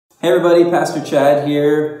Hey everybody, Pastor Chad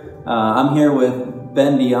here. I'm here with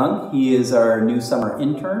Ben deJong. He is our new summer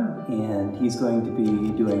intern, and he's going to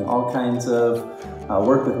be doing all kinds of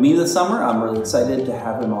work with me this summer. I'm really excited to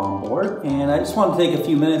have him on board, and I just want to take a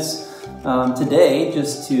few minutes today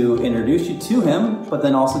just to introduce you to him, but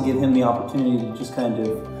then also give him the opportunity to just kind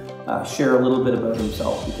of share a little bit about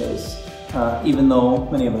himself, because even though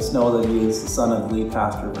many of us know that he is the son of the lead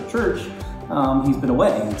pastor of our church, he's been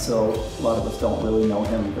away, and so a lot of us don't really know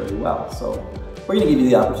him very well. So we're going to give you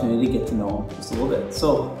the opportunity to get to know him just a little bit.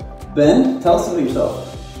 So Ben, tell us about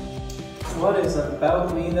yourself. What is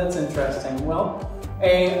about me that's interesting? Well,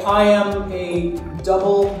 I am a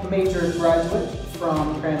double major graduate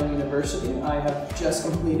from Crandall University. I have just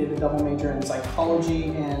completed a double major in psychology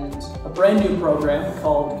and a brand new program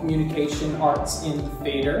called Communication Arts in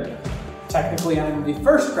Theater. Technically, I'm the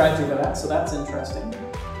first graduate of that, so that's interesting.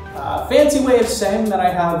 Fancy way of saying that I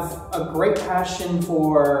have a great passion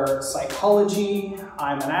for psychology.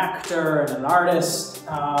 I'm an actor and an artist.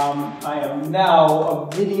 I am now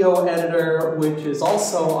a video editor, which is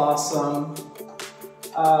also awesome.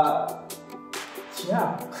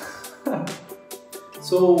 Yeah.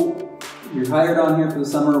 So you're hired on here for the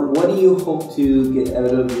summer. What do you hope to get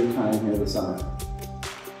out of your time here this summer?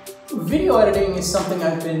 Video editing is something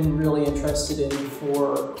I've been really interested in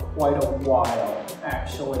for quite a while,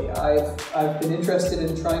 actually. I've been interested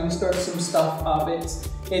in trying to start some stuff up. It's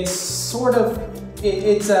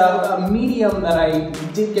a medium that I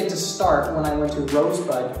did get to start when I went to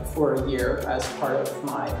Rosebud for a year as part of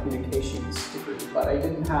my communications degree, but I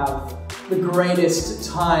didn't have the greatest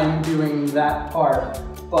time doing that part.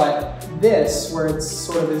 But this, where it's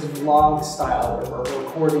sort of this vlog style, where we're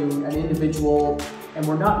recording an individual and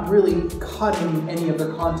we're not really cutting any of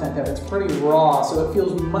their content out. It's pretty raw, so it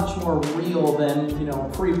feels much more real than,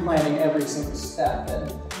 pre-planning every single step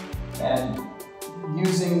and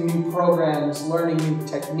using new programs, learning new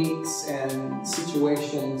techniques and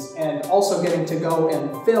situations, and also getting to go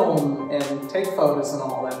and film and take photos and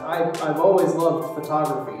all that. I've always loved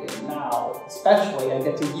photography, and now especially I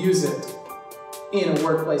get to use it in a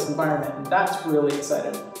workplace environment, and that's really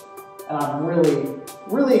exciting. And I'm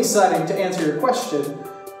really excited to answer your question,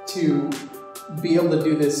 to be able to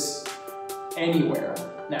do this anywhere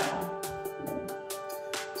now.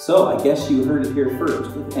 So I guess you heard it here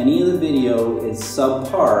first. If any of the video is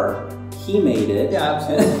subpar, he made it. Yeah,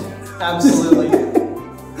 absolutely.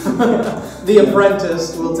 The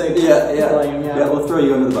Apprentice will take blame. Yeah, we'll throw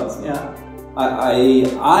you under the bus. Yeah.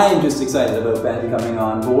 I'm just excited about Ben coming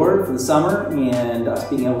on board for the summer and us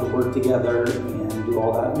being able to work together and do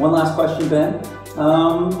all that. One last question, Ben.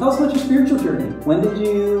 Tell us about your spiritual journey. When did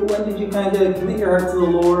you kind of commit your heart to the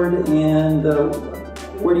Lord, and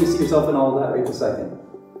where do you see yourself in all of that right this second?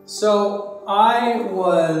 So I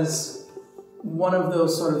was one of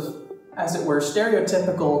those sort of, as it were,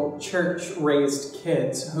 stereotypical church-raised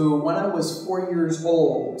kids who, when I was 4 years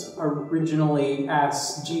old, originally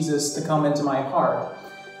asked Jesus to come into my heart.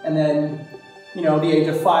 And then, the age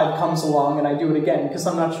of 5 comes along and I do it again, because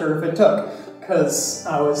I'm not sure if it took, because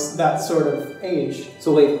I was that sort of age.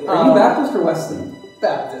 So wait, are you Baptist or Wesleyan?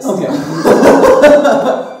 Baptist. Okay.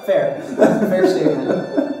 Fair statement.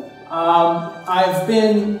 I've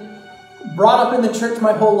been brought up in the church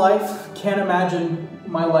my whole life. Can't imagine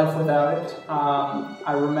my life without it.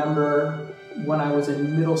 I remember when I was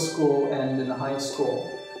in middle school and in high school,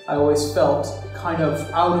 I always felt kind of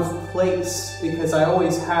out of place, because I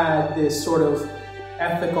always had this sort of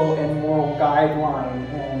ethical and moral guideline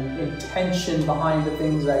and intention behind the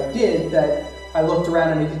things I did that I looked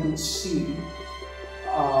around and I didn't see.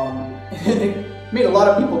 It made a lot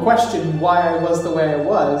of people question why I was the way I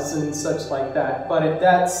was and such like that, but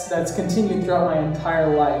that's continued throughout my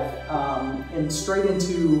entire life, and straight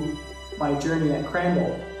into my journey at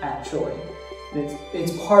Crandall, actually. And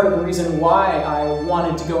it's part of the reason why I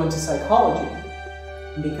wanted to go into psychology,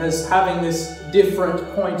 because having this different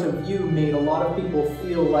point of view made a lot of people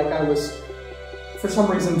feel like I was, for some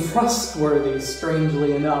reason, trustworthy,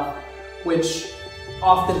 strangely enough, which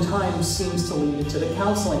oftentimes seems to lead into the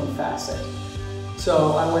counseling facet.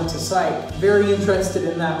 So I went to psych, very interested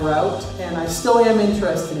in that route, and I still am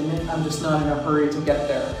interested in it. I'm just not in a hurry to get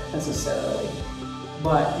there, necessarily.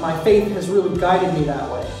 But my faith has really guided me that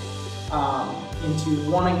way, into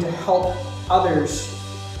wanting to help others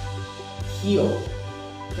heal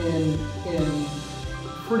in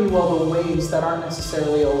pretty well the ways that aren't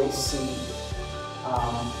necessarily always seen.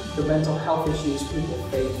 The mental health issues people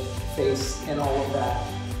face and all of that.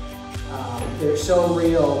 They're so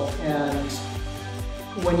real, and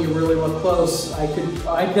when you really look close, I could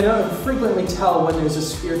frequently tell when there's a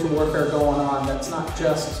spiritual warfare going on that's not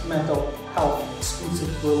just mental health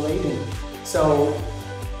exclusive related. So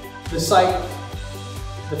the psych,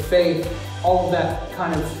 the faith, all of that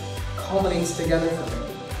kind of culminates together for me.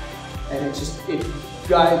 And it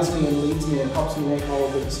guides me and leads me and helps me make all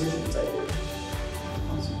of the decisions I do.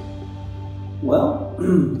 Well,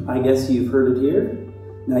 I guess you've heard it here.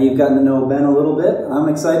 Now you've gotten to know Ben a little bit. I'm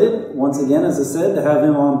excited, once again, as I said, to have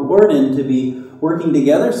him on board and to be working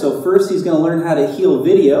together. So first he's going to learn how to heal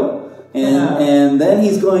video, and then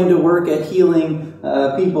he's going to work at healing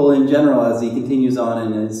people in general as he continues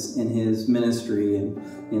on in his ministry and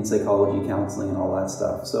in psychology, counseling, and all that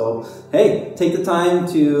stuff. So, hey, take the time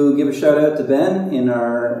to give a shout out to Ben in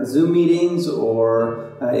our Zoom meetings,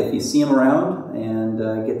 or if you see him around,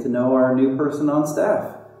 and get to know our new person on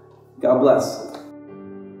staff. God bless.